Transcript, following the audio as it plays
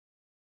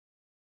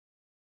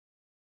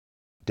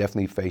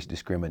definitely face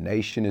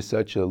discrimination is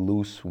such a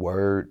loose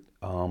word,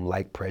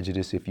 like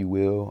prejudice, if you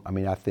will. I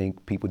mean, I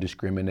think people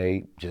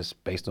discriminate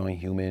just based on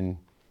human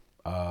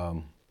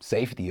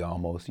safety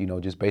almost,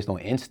 just based on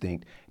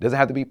instinct. It doesn't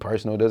have to be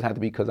personal. It doesn't have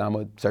to be because I'm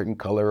a certain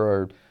color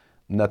or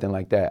nothing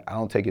like that. I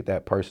don't take it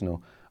that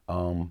personal.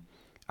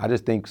 I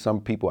just think some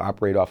people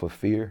operate off of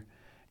fear.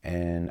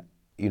 And,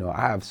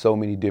 I have so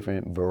many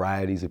different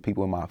varieties of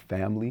people in my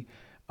family,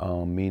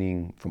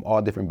 meaning from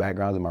all different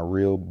backgrounds in my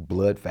real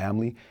blood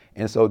family.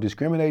 And so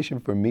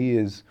discrimination for me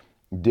is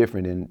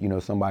different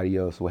than, somebody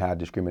else will have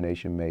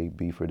discrimination may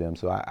be for them.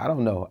 So I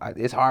don't know.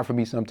 It's hard for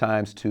me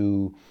sometimes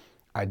to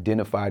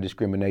identify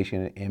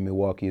discrimination in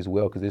Milwaukee as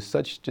well, because it's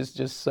such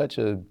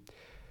a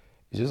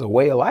it's just a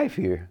way of life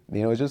here.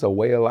 It's just a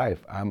way of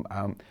life.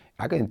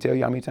 I couldn't tell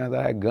you how many times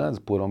I had guns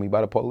put on me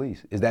by the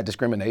police. Is that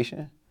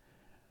discrimination?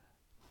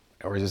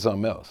 Or is it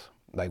something else?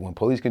 Like when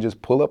police can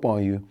just pull up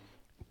on you,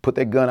 put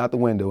their gun out the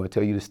window and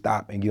tell you to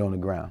stop and get on the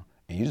ground,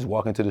 and you just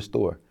walk into the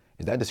store.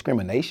 Is that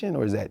discrimination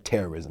or is that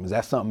terrorism? Is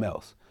that something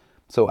else?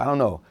 So I don't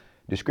know.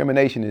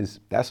 Discrimination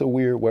that's a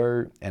weird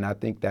word, and I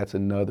think that's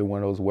another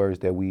one of those words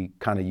that we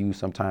kind of use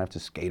sometimes to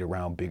skate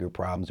around bigger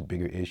problems and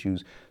bigger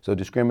issues. So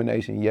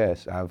discrimination,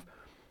 yes,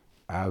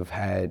 I've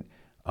had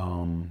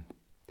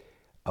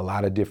a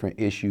lot of different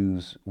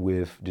issues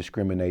with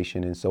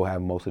discrimination, and so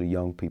have most of the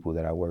young people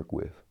that I work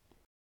with.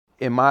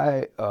 In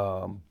my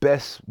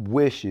best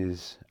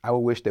wishes, I would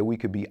wish that we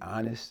could be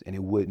honest and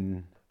it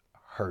wouldn't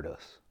hurt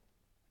us.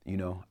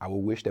 I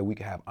would wish that we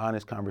could have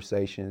honest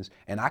conversations,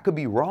 and I could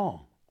be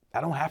wrong. I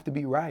don't have to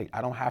be right.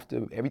 I don't have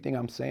to, everything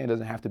I'm saying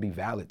doesn't have to be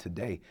valid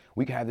today.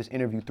 We could have this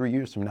interview 3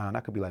 years from now and I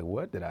could be like,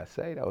 what did I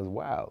say? That was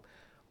wild.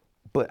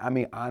 But I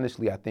mean,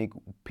 honestly, I think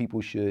people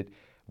should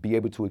be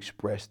able to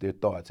express their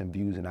thoughts and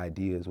views and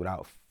ideas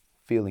without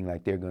feeling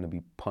like they're going to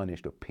be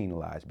punished or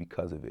penalized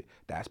because of it.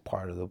 That's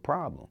part of the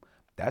problem.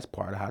 That's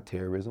part of how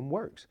terrorism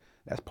works.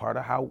 That's part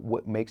of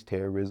what makes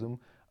terrorism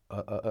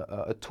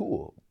a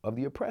tool of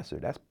the oppressor.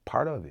 That's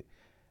part of it.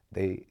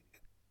 They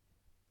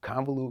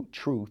convolute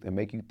truth and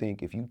make you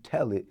think if you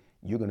tell it,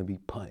 you're going to be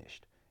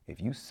punished. If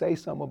you say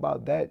something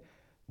about that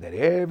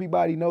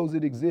everybody knows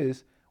it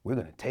exists, we're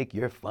going to take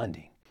your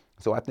funding.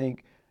 So I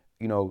think,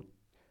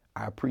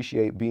 I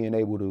appreciate being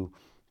able to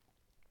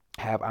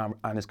have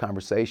honest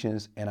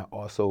conversations, and I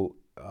also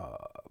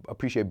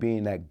appreciate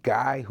being that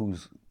guy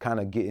who's kind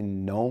of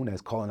getting known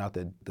as calling out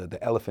the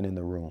elephant in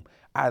the room.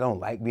 I don't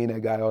like being that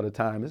guy all the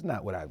time. It's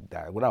not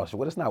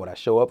it's not what I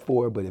show up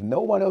for. But if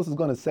no one else is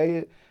going to say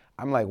it,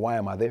 I'm like, why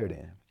am I there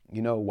then?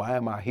 Why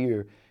am I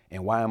here,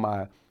 and why am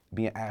I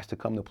being asked to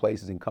come to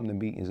places and come to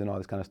meetings and all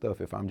this kind of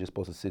stuff if I'm just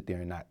supposed to sit there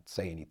and not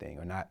say anything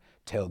or not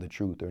tell the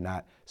truth or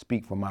not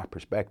speak from my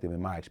perspective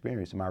and my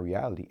experience and my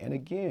reality? And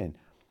again,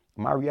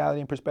 my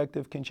reality and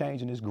perspective can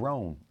change, and it's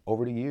grown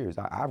over the years.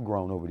 I've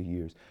grown over the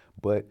years.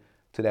 But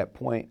to that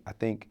point, I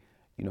think,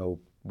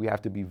 we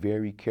have to be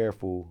very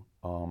careful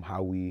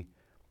how we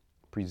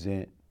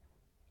present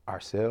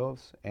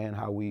ourselves and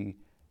how we,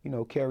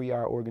 carry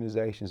our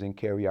organizations and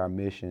carry our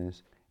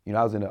missions.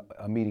 I was in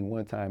a meeting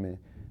one time, and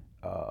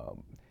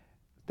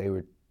they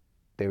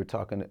were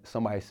talking.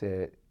 Somebody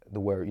said the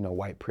word,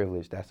 white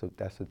privilege. That's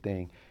a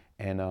thing.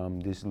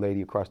 And this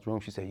lady across the room,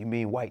 she said, "You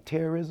mean white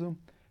terrorism?"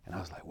 And I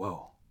was like,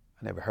 "Whoa,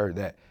 I never heard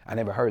that. I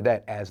never heard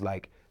that as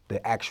like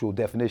the actual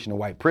definition of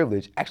white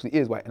privilege actually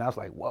is white." And I was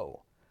like,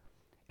 "Whoa."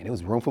 And it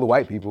was a room full of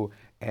white people,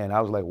 and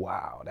I was like,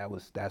 "Wow,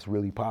 that's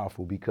really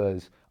powerful,"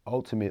 because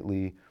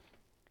ultimately,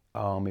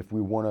 if we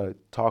want to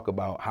talk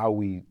about how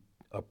we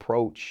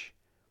approach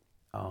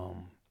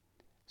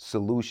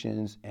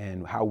solutions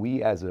and how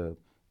we as a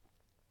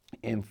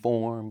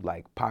informed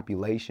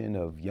population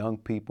of young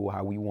people,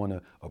 how we want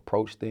to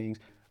approach things,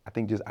 I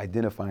think just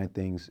identifying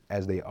things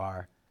as they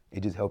are,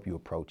 it just helps you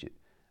approach it.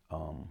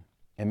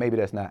 And maybe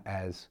that's not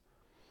as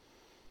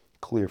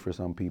clear for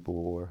some people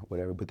or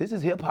whatever, but this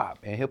is hip hop,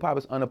 and hip hop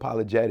is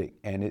unapologetic,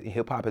 and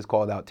hip hop has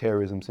called out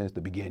terrorism since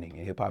the beginning,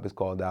 and hip hop has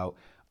called out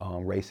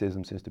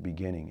racism since the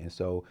beginning, and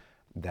so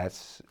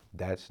that's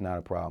not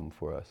a problem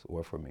for us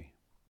or for me.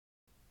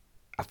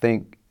 I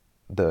think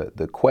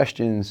the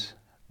questions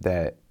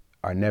that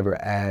are never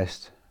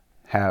asked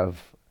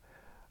have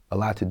a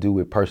lot to do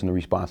with personal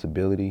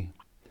responsibility.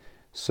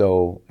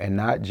 So, and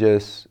not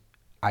just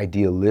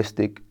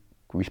idealistic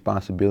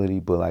responsibility,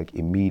 but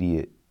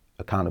immediate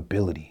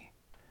accountability.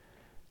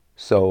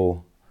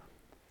 So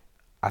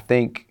I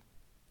think,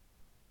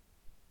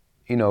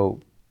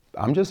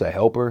 I'm just a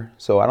helper.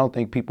 So I don't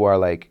think people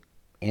are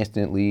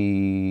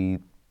instantly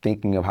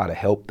thinking of how to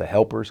help the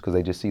helpers because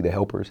they just see the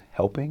helpers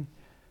helping.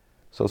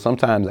 So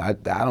sometimes I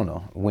don't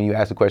know. When you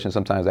ask the question,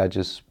 sometimes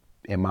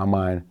in my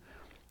mind,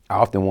 I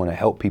often want to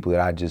help people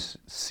that I just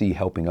see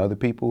helping other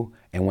people.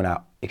 And when I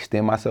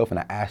extend myself and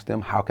I ask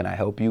them, how can I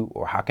help you?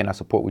 Or how can I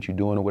support what you're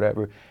doing or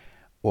whatever?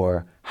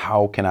 Or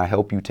how can I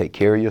help you take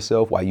care of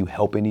yourself while you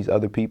helping these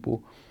other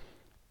people?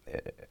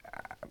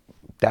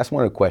 That's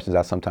one of the questions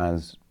I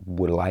sometimes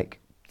would like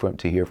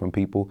to hear from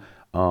people.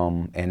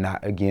 And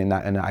not in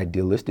an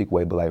idealistic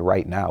way, but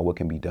right now, what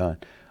can be done?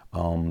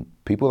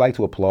 People like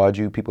to applaud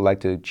you. People like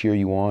to cheer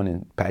you on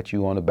and pat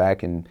you on the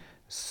back and,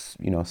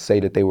 say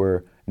that they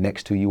were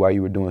next to you while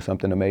you were doing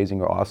something amazing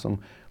or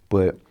awesome.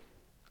 But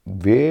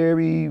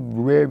very,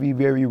 very,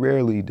 very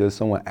rarely does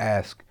someone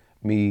ask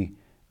me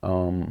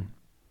how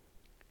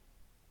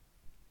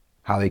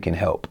they can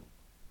help.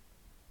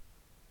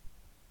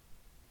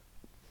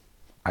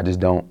 I just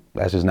don't,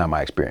 that's just not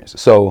my experience.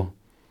 So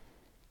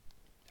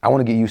I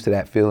want to get used to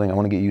that feeling. I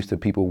want to get used to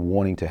people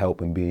wanting to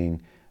help and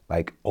being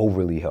like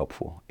overly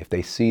helpful. If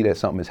they see that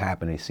something is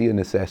happening, they see a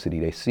necessity,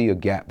 they see a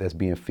gap that's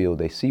being filled,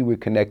 they see we're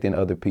connecting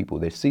other people,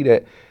 they see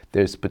that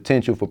there's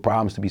potential for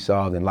problems to be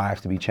solved and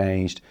lives to be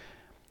changed.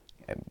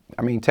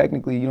 I mean,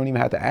 technically, you don't even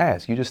have to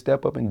ask. You just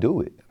step up and do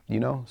it,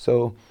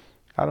 So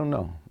I don't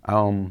know.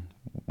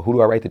 Who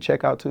do I write the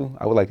check out to?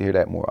 I would like to hear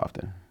that more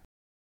often.